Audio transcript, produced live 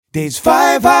There's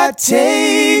 5 hot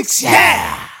takes.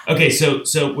 Yeah. Okay, so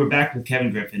we're back with Kevin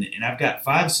Griffin, and I've got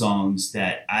 5 songs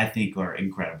that I think are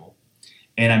incredible.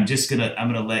 And I'm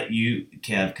gonna let you,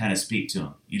 Kev, kind of speak to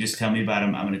them. You just tell me about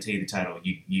them. I'm gonna tell you the title.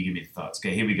 You give me the thoughts.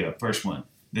 Okay, here we go. First one.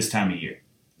 This time of year.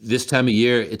 This time of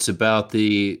year, it's about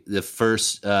the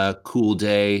first cool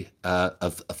day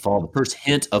of fall, the first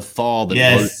hint of fall that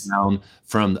blows down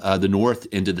from the north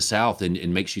into the south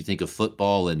and makes you think of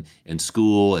football and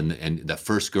school and the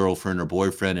first girlfriend or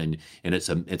boyfriend and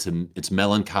it's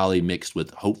melancholy mixed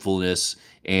with hopefulness.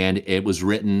 And it was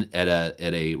written at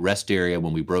a rest area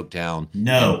when we broke down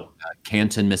in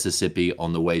Canton, Mississippi,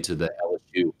 on the way to the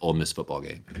LSU Ole Miss football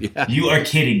game. Yeah. You are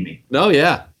kidding me. No,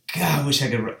 yeah. God, I wish I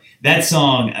could. That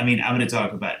song. I mean, I'm going to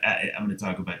talk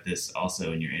about this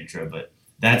also in your intro, but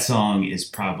that song is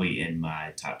probably in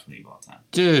my top 20 of all time.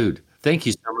 Dude, thank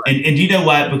you so much. And you know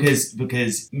why?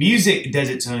 Because music does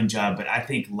its own job, but I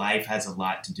think life has a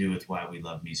lot to do with why we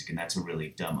love music, and that's a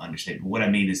really dumb understatement. What I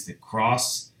mean is the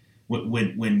cross.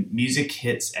 When music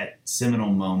hits at seminal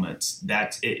moments,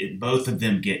 both of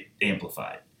them get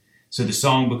amplified. So the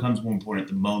song becomes more important,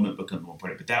 the moment becomes more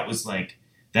important. But that was like.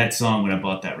 That song, when I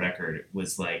bought that record,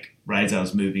 was like right as I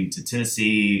was moving to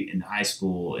Tennessee in high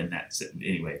school, and that's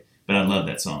anyway. But I love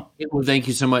that song. Well, thank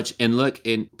you so much. And look,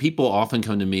 and people often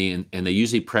come to me, and they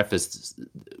usually preface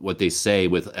what they say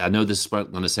with, "I know this is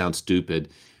going to sound stupid,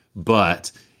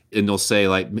 but," and they'll say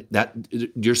like that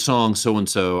your song so and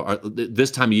so.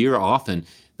 This time of year, often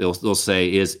they'll say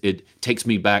it takes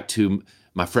me back to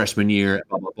my freshman year,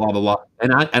 blah blah blah blah blah.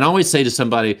 And I always say to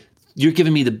somebody, you're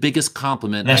giving me the biggest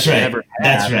compliment I've ever had.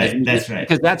 That's right.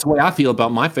 Because that's the way I feel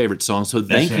about my favorite song. So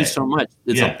thank you so much.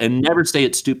 And never say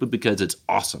it's stupid because it's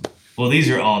awesome. Well, these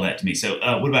are all that to me. So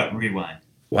what about Rewind?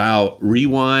 Wow.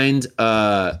 Rewind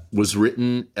was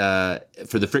written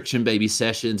for the Friction Baby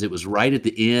sessions. It was right at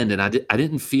the end. And I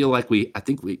didn't feel like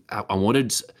I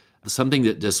wanted something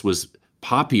that just was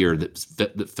poppier,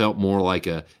 that felt more like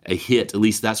a hit. At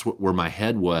least that's where my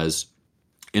head was.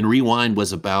 And Rewind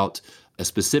was about a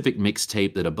specific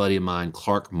mixtape that a buddy of mine,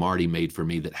 Clark Marty, made for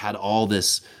me that had all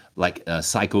this like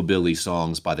psychobilly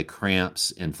songs by the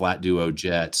Cramps and Flat Duo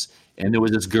Jets. And there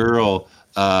was this girl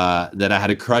that I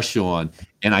had a crush on,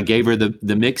 and I gave her the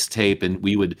mixtape, and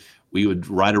we would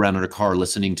ride around in her car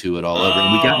listening to it all over.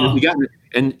 And we got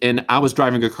and I was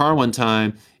driving a car one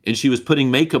time, and she was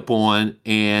putting makeup on,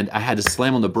 and I had to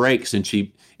slam on the brakes, and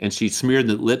she smeared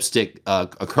the lipstick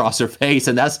across her face,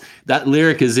 and that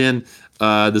lyric is in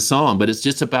the song. But it's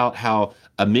just about how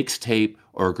a mixtape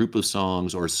or a group of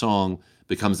songs or a song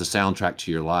becomes the soundtrack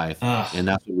to your life, and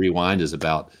that's what Rewind is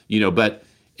about.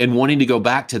 And wanting to go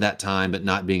back to that time, but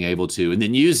not being able to, and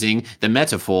then using the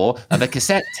metaphor of a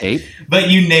cassette tape. But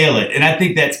you nail it. And I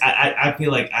think I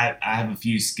feel like I have a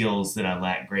few skills that I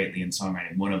lack greatly in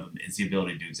songwriting. One of them is the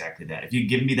ability to do exactly that. If you'd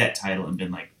given me that title and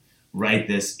been like, write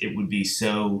this, it would be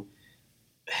so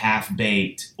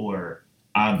half-baked or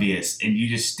obvious, and you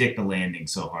just stick the landing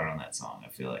so hard on that song, I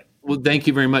feel like. Well, thank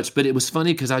you very much. But it was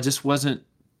funny because I just wasn't,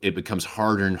 it becomes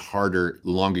harder and harder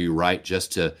the longer you write,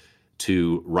 just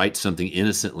to write something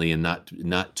innocently and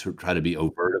not to try to be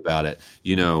overt about it,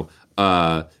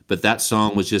 but that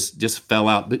song was just fell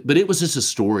out. But it was just a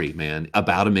story, man,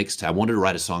 about a mixtape. I wanted to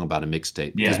write a song about a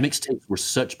mixtape because mixtapes were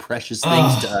such precious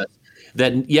things to us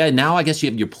that, now I guess you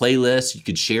have your playlist, you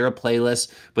could share a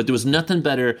playlist, but there was nothing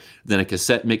better than a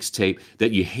cassette mixtape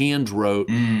that you hand wrote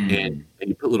and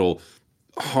you put little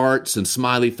hearts and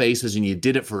smiley faces, and you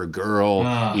did it for a girl,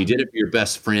 you did it for your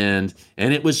best friend,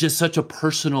 and it was just such a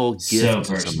personal gift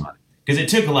to somebody. Because it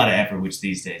took a lot of effort, which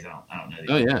these days I don't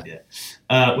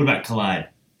know. What about Collide?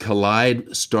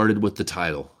 Collide started with the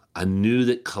title. I knew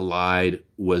that Collide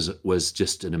was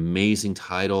just an amazing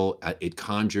title. It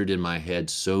conjured in my head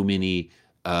so many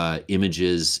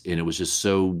images, and it was just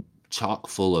so chock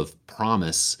full of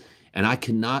promise. And I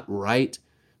could not write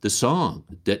the song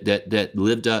that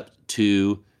lived up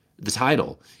to the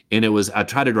title. And I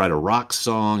tried to write a rock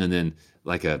song and then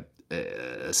like a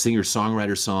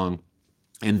singer-songwriter song.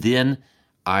 And then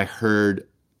I heard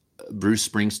Bruce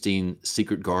Springsteen's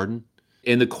Secret Garden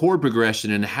and the chord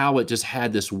progression and how it just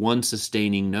had this one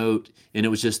sustaining note, and it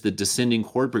was just the descending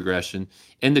chord progression.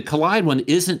 And the Collide one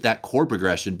isn't that chord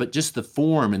progression, but just the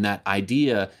form and that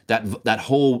idea, that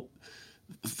whole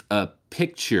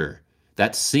picture,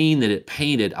 that scene that it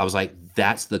painted. I was like,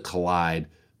 that's the Collide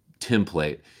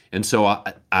template. And so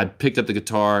I picked up the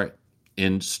guitar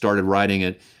and started writing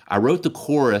it. I wrote the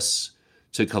chorus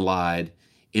to Collide,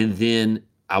 and then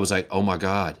I was like, oh my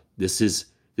God, this is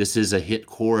a hit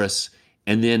chorus.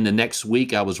 And then the next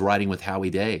week I was writing with Howie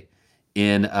Day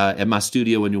at my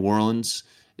studio in New Orleans.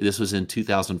 This was in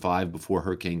 2005 before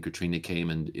Hurricane Katrina came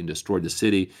and destroyed the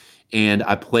city. And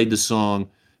I played the song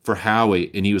for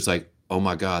Howie, and he was like, "Oh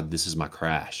my God, this is my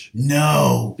Crash."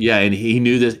 No. Yeah, and he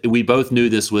knew this. We both knew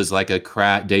this was like a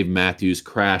Dave Matthews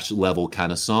Crash level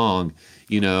kind of song,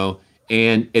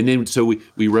 And then so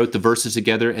we wrote the verses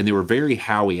together, and they were very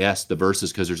Howie-esque, the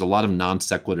verses, because there's a lot of non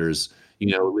sequiturs,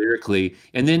 lyrically.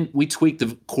 And then we tweaked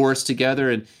the chorus together,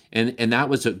 and that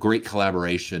was a great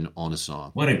collaboration on a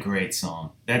song. What a great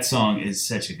song! That song is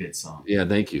such a good song. Yeah,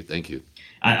 thank you.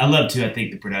 I love too. I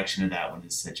think the production of that one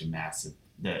is such a massive.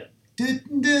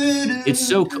 It's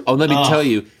so cool. Oh, let me tell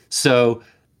you. So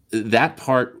that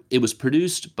part, it was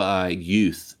produced by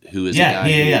Youth, who is a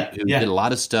guy who did a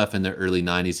lot of stuff in the early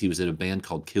 90s. He was in a band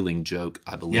called Killing Joke,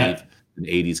 I believe, an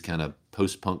 80s kind of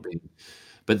post-punk band.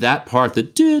 But that part, the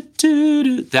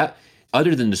do-do-do, that,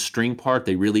 other than the string part,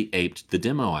 they really aped the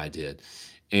demo I did.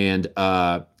 And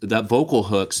that vocal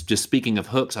hooks, just speaking of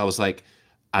hooks, I was like,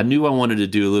 I knew I wanted to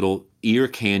do a little ear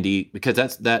candy, because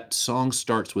that song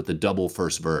starts with the double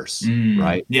first verse,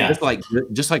 right? Yeah. Just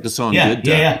like the song Good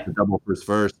Duck, the double first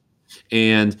verse.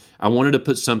 And I wanted to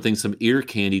put some ear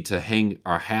candy to hang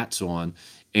our hats on.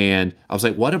 And I was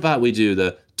like, what about we do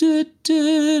the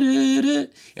do-do-do-do,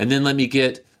 and then let me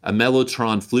get a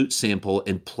Mellotron flute sample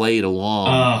and play it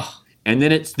along. And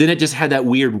then it just had that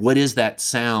weird, what is that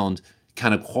sound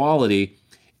kind of quality.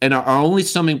 And our only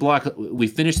stumbling block, we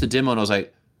finished the demo, and I was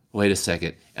like, wait a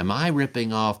second, am I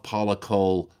ripping off Paula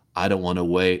Cole, I Don't Want to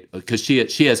Wait? Because she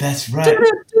has. That's right.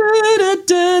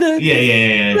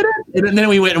 Yeah. And then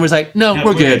we went and was like, no,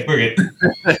 we're good. We're good.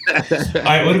 All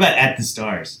right, what about At the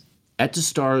Stars? At the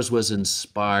Stars was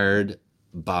inspired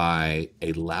by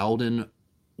a Loudon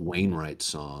Wainwright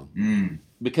song.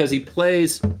 Because he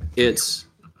plays this,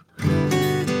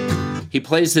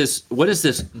 what is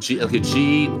this, G, like a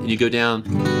G, and you go down.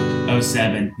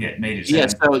 07, yeah, major 7. Yeah,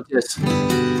 so it just.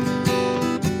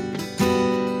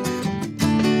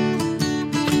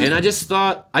 And I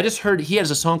just heard he has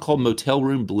a song called Motel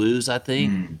Room Blues, I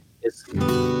think.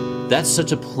 That's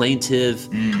such a plaintive,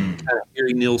 kind of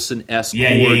Harry Nilsson-esque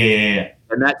chord. Yeah.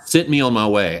 And that sent me on my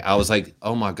way. I was like,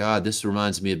 oh my God, this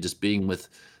reminds me of just being with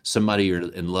somebody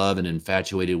you're in love and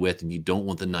infatuated with, and you don't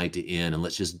want the night to end, and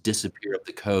let's just disappear up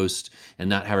the coast and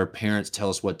not have our parents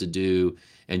tell us what to do,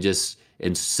 and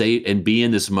be in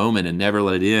this moment and never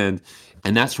let it end.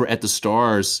 And that's where At the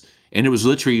Stars, and it was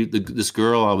literally this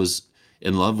girl I was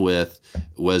in love with,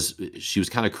 she was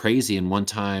kind of crazy, and one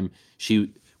time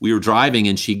we were driving,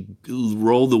 and she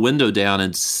rolled the window down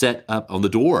and set up on the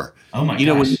door. Oh my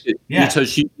gosh. So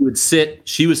she would sit,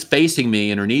 she was facing me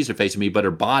and her knees are facing me, but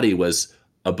her body was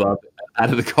above,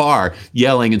 out of the car,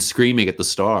 yelling and screaming at the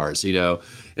stars,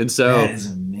 And so that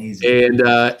is amazing. And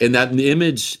that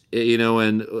image,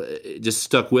 and it just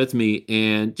stuck with me,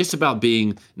 and just about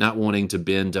not wanting to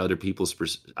bend to other people's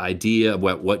idea of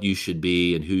what you should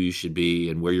be and who you should be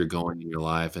and where you're going in your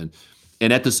life. And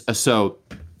at this, so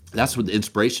that's what the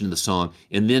inspiration of the song.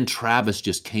 And then Travis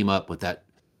just came up with that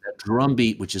drum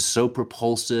beat, which is so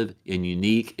propulsive and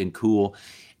unique and cool.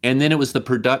 And then it was the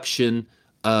production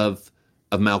of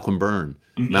Malcolm Byrne.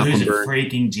 Who's a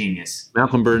freaking genius.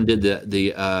 Malcolm Byrne did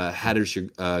the Hatter's Your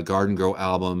Garden Girl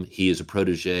album. He is a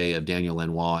protege of Daniel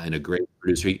Lanois and a great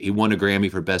producer. He won a Grammy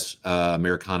for Best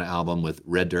Americana Album with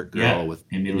Red Dirt Girl with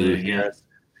Emmylou Harris.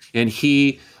 And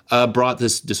he brought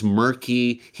this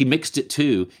murky. He mixed it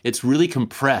too. It's really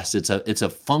compressed. It's a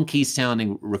funky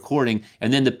sounding recording.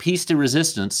 And then the piece de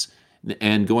resistance,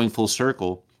 and going full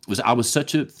circle, I was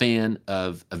such a fan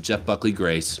of Jeff Buckley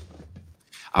Grace.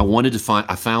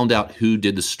 I found out who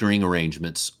did the string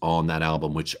arrangements on that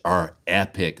album, which are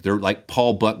epic. They're like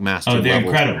Paul Buckmaster. Oh, they're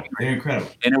levels. incredible.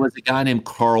 And it was a guy named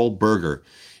Carl Berger.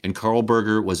 And Carl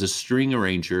Berger was a string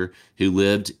arranger who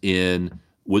lived in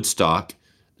Woodstock,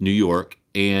 New York.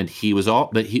 And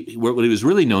what he was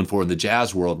really known for in the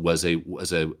jazz world was a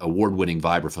award-winning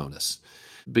vibraphonist.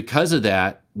 Because of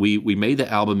that, we made the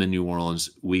album in New Orleans.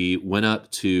 We went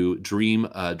up to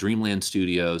Dreamland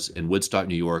Studios in Woodstock,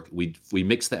 New York. We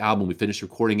mixed the album. We finished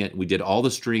recording it. We did all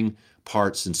the string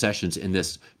parts and sessions in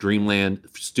this Dreamland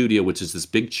studio, which is this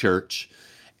big church.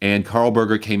 And Carl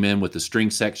Berger came in with the string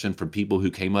section from people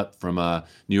who came up from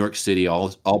New York City,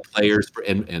 all players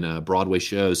in Broadway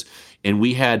shows. And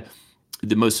we had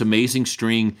the most amazing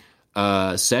string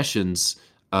sessions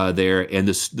there,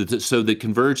 and so the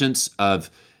convergence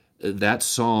of that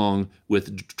song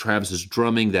with Travis's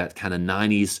drumming, that kind of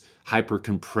 90s hyper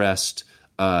compressed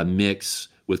mix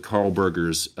with Carl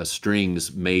Berger's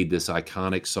strings, made this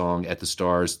iconic song At the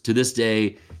Stars. To this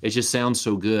day, it just sounds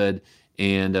so good,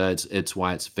 and it's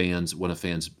why it's one of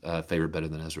fans' favorite Better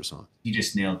Than Ezra song. You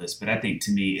just nailed this, but I think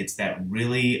to me it's that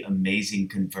really amazing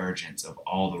convergence of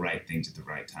all the right things at the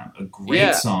right time. A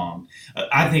great song,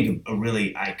 I think a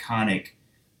really iconic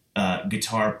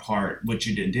guitar part. What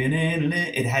you did,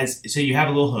 it has. So you have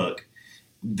a little hook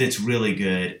that's really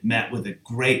good, met with a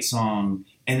great song,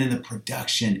 and then the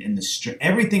production and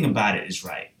everything about it is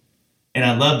right. And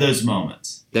I love those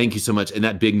moments. Thank you so much. And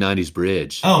that big 90s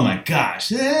bridge. Oh my gosh.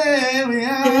 There we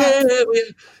are.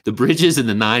 The bridges in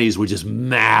the 90s were just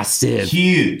massive.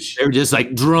 Huge. They were just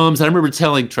like drums. I remember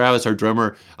telling Travis, our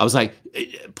drummer, I was like,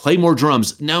 play more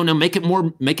drums. No, make it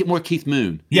more Keith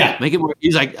Moon. Yeah. Make it more.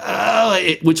 He's like,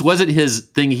 which wasn't his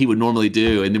thing he would normally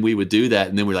do. And then we would do that.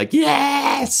 And then we're like,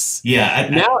 yes. Yeah.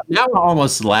 Now I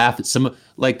almost laugh at some,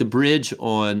 like the bridge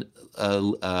on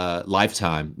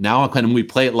Lifetime. Now when we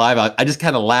play it live, I just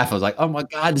kind of laugh. I was like, oh my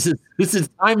God, this is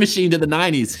Time Machine to the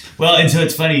 90s. Well, and so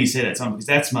it's funny you say that song because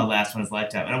that's my last one is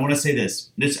Lifetime. And I want to say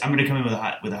this. I'm going to come in with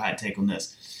a hot take on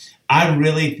this. I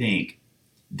really think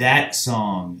that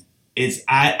song is,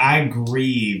 I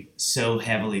grieve so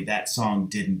heavily that song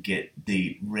didn't get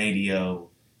the radio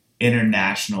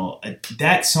international.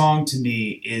 That song to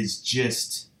me is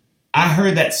just, I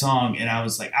heard that song and I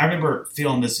was like, I remember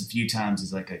feeling this a few times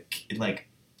as like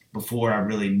before I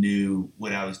really knew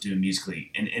what I was doing musically.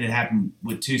 And it happened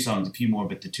with two songs, a few more,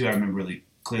 but the two I remember really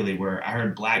clearly were I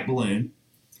heard Black Balloon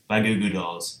by Goo Goo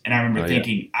Dolls. And I remember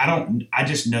thinking, I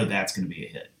just know that's going to be a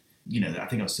hit. You know, I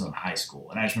think I was still in high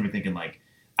school. And I just remember thinking like,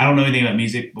 I don't know anything about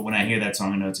music, but when I hear that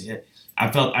song, I know it's a hit. I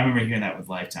remember hearing that with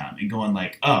Lifetime and going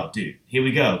like, oh, dude, here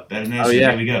we go. Better Than Ezra,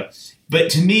 here we go. But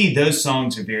to me, those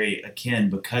songs are very akin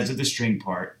because of the string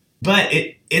part. But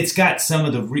it's got some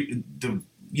of the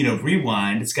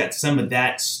rewind. It's got some of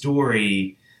that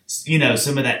story,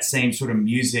 some of that same sort of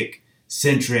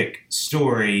music-centric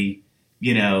story.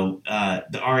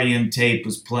 The REM tape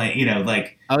was playing,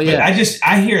 Oh, yeah. But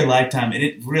I hear Lifetime, and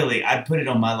it really, I'd put it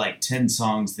on my, 10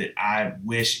 songs that I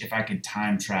wish if I could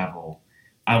time travel,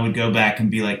 I would go back and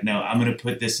be like, no, I'm going to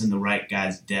put this in the right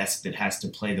guy's desk that has to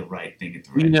play the right thing at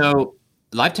the right time.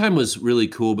 Lifetime was really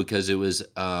cool because it was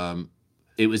at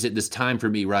this time for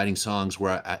me writing songs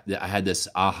where I had this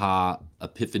aha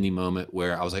epiphany moment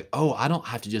where I was like, oh, I don't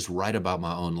have to just write about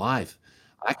my own life.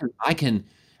 I can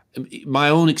my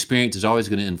own experience is always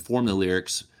going to inform the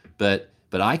lyrics, but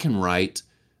I can write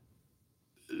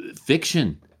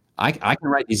fiction. I can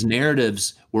write these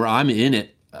narratives where I'm in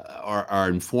it or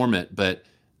inform it, but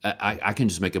I can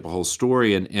just make up a whole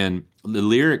story. And the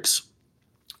lyrics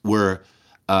were,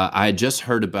 I had just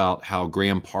heard about how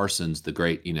Graham Parsons, the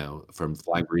great, from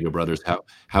Flying Burrito Brothers,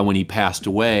 how when he passed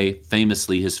away,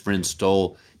 famously his friend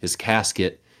stole his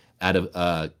casket out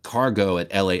of cargo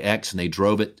at LAX, and they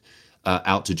drove it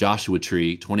out to Joshua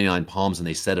Tree, 29 Palms, and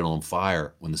they set it on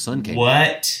fire when the sun came.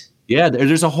 What? Yeah,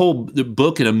 there's a whole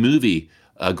book and a movie,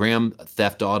 Graham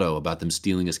Theft Auto, about them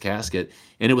stealing his casket.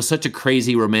 And it was such a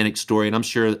crazy romantic story, and I'm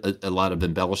sure a lot of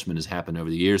embellishment has happened over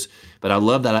the years. But I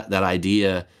love that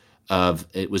idea of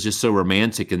it was just so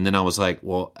romantic. And then I was like,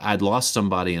 well, I'd lost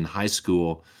somebody in high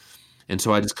school. And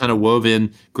so I just kind of wove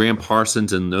in Graham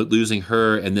Parsons and losing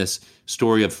her and this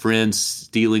story of friends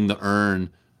stealing the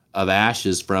urn of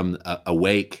ashes from a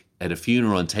wake at a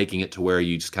funeral and taking it to where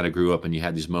you just kind of grew up and you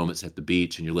had these moments at the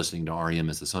beach and you're listening to REM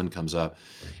as the sun comes up.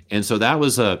 And so that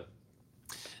was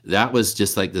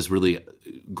just like this really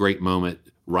great moment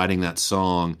writing that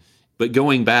song. But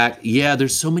going back,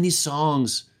 there's so many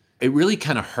songs. It really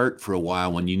kind of hurt for a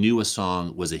while when you knew a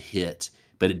song was a hit,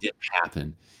 but it didn't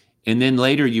happen. And then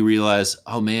later you realize,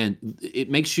 oh man, it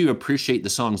makes you appreciate the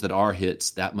songs that are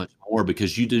hits that much more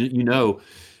because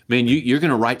man, you're going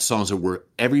to write songs that were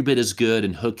every bit as good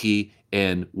and hooky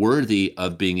and worthy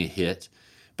of being a hit.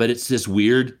 But it's this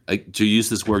weird, to use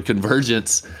this word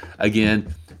convergence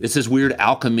again, it's this weird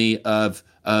alchemy of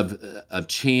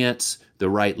chance, the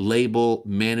right label,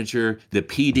 manager, the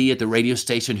PD at the radio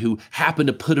station who happened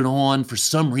to put it on for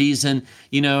some reason,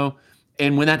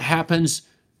 and when that happens,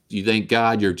 you thank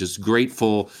God, you're just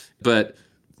grateful, but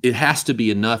it has to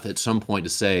be enough at some point to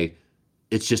say,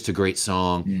 it's just a great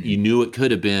song. Mm-hmm. You knew it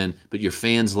could have been, but your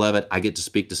fans love it. I get to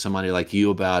speak to somebody like you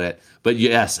about it. But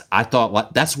yes, I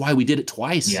thought that's why we did it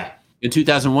twice. Yeah. In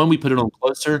 2001, we put it on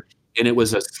Closer, and it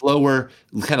was a slower,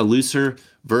 kind of looser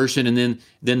version. And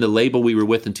then the label we were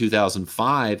with in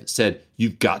 2005 said,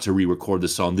 you've got to re-record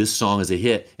this song. This song is a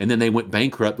hit. And then they went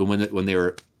bankrupt when they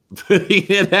were putting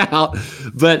it out.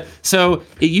 But so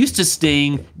it used to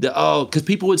sting because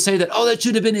people would say that, that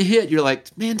should have been a hit. You're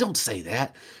like, man, don't say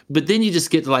that. But then you just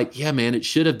get like, yeah, man, it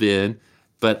should have been.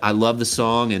 but I love the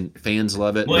song and fans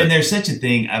love it. Well, and there's such a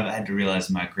thing I've had to realize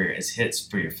in my career as hits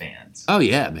for your fans. Oh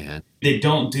yeah, man. They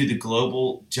don't do the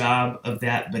global job of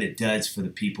that, but it does for the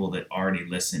people that already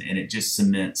listen, and it just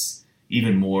cements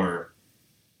even more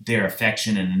their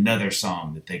affection in another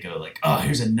song that they go like, oh,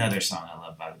 here's another song I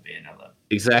love by the band I love.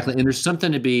 Exactly. And there's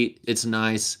something to be, it's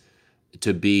nice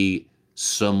to be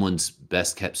someone's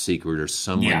best kept secret or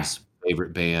someone's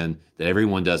favorite band that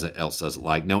everyone else doesn't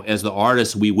like. Now, as the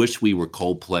artist, we wish we were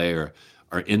Coldplay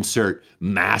or insert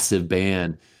massive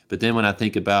band. But then when I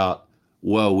think about,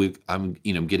 whoa, I'm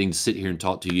getting to sit here and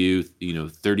talk to you,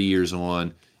 30 years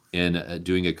on and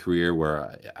doing a career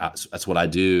where that's what I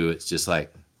do. It's just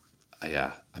like,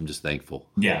 yeah, I'm just thankful.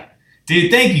 Yeah.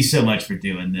 Dude, thank you so much for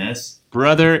doing this.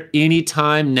 Brother,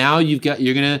 anytime. Now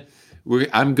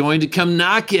I'm going to come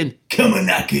knocking. Come on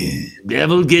knocking.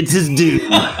 Devil gets his due.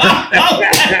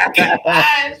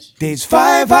 These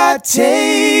 5 hot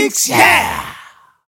takes, yeah!